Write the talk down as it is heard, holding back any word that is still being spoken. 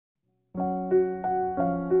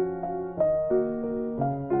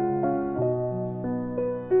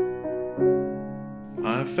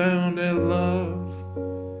I found a love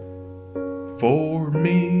for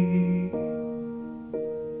me.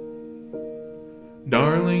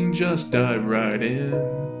 Darling, just dive right in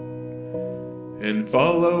and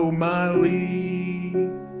follow my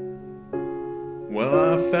lead.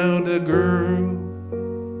 Well, I found a girl,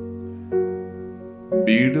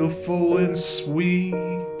 beautiful and sweet.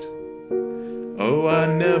 Oh, I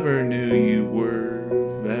never knew you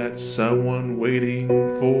were that someone waiting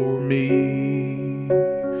for me.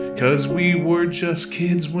 'Cause we were just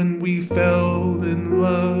kids when we fell in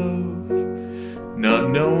love,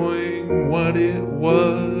 not knowing what it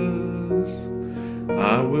was.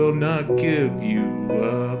 I will not give you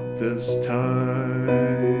up this time.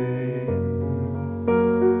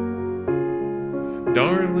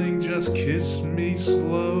 Darling, just kiss me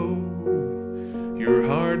slow. Your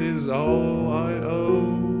heart is all I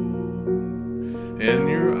owe, and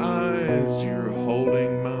your eyes, you're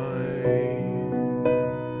holding mine.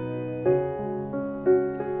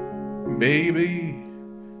 Baby,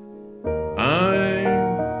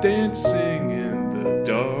 I'm dancing in the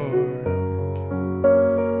dark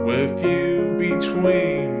with you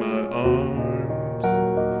between my arms,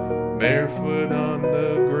 barefoot on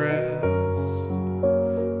the grass.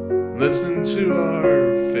 Listen to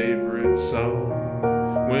our favorite song.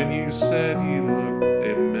 When you said you looked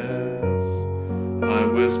a mess, I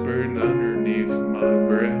whispered underneath my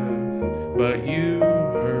breath, but you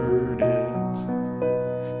heard it.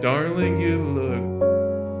 Darling, you look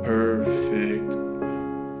perfect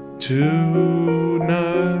tonight.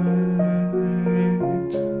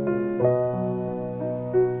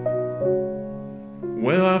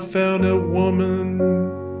 Well, I found a woman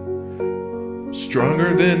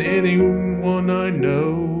stronger than anyone I know.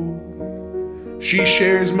 She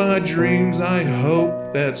shares my dreams. I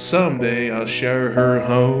hope that someday I'll share her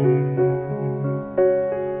home.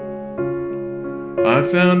 I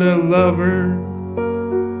found a lover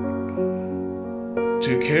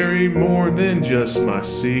to carry more than just my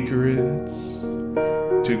secrets,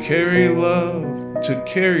 to carry love, to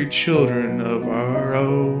carry children of our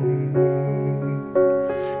own.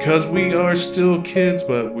 'Cause we are still kids,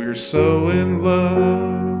 but we're so in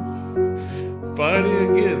love, fighting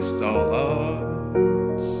against all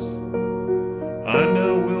odds. I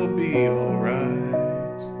know we'll be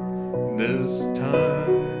alright this time.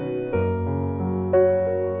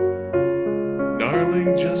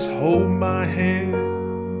 Darling, just hold my hand.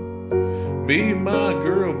 Be my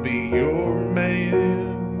girl, be your man.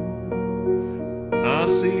 I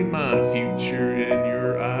see my future in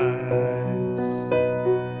your eyes.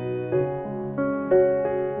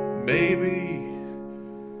 Baby,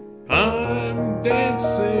 I'm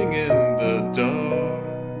dancing in the dark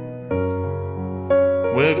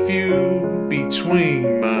with you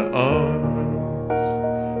between my arms,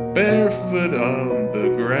 barefoot on the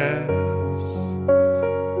grass.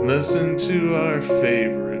 Listen to our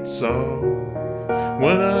favorite song.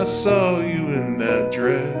 When I saw you in that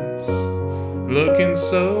dress, looking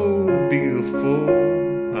so beautiful,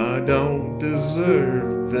 I don't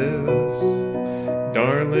deserve this.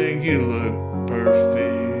 Darling, you look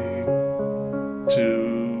perfect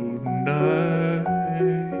tonight.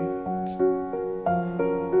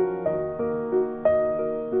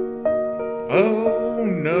 Oh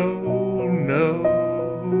no, no.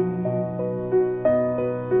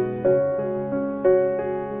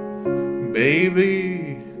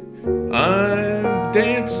 Baby, I'm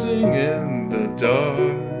dancing in the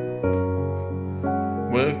dark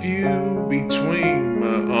with you between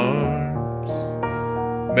my arms,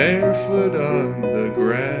 barefoot on the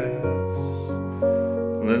grass.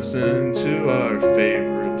 Listen to our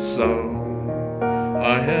favorite song.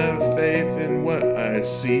 I have faith in what I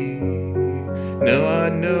see. Now I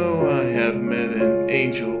know I have met an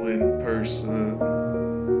angel in person,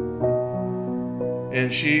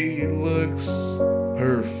 and she looks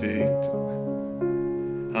perfect.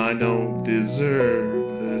 I don't deserve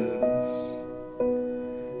this.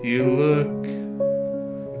 You look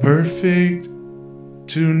perfect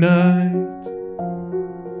tonight.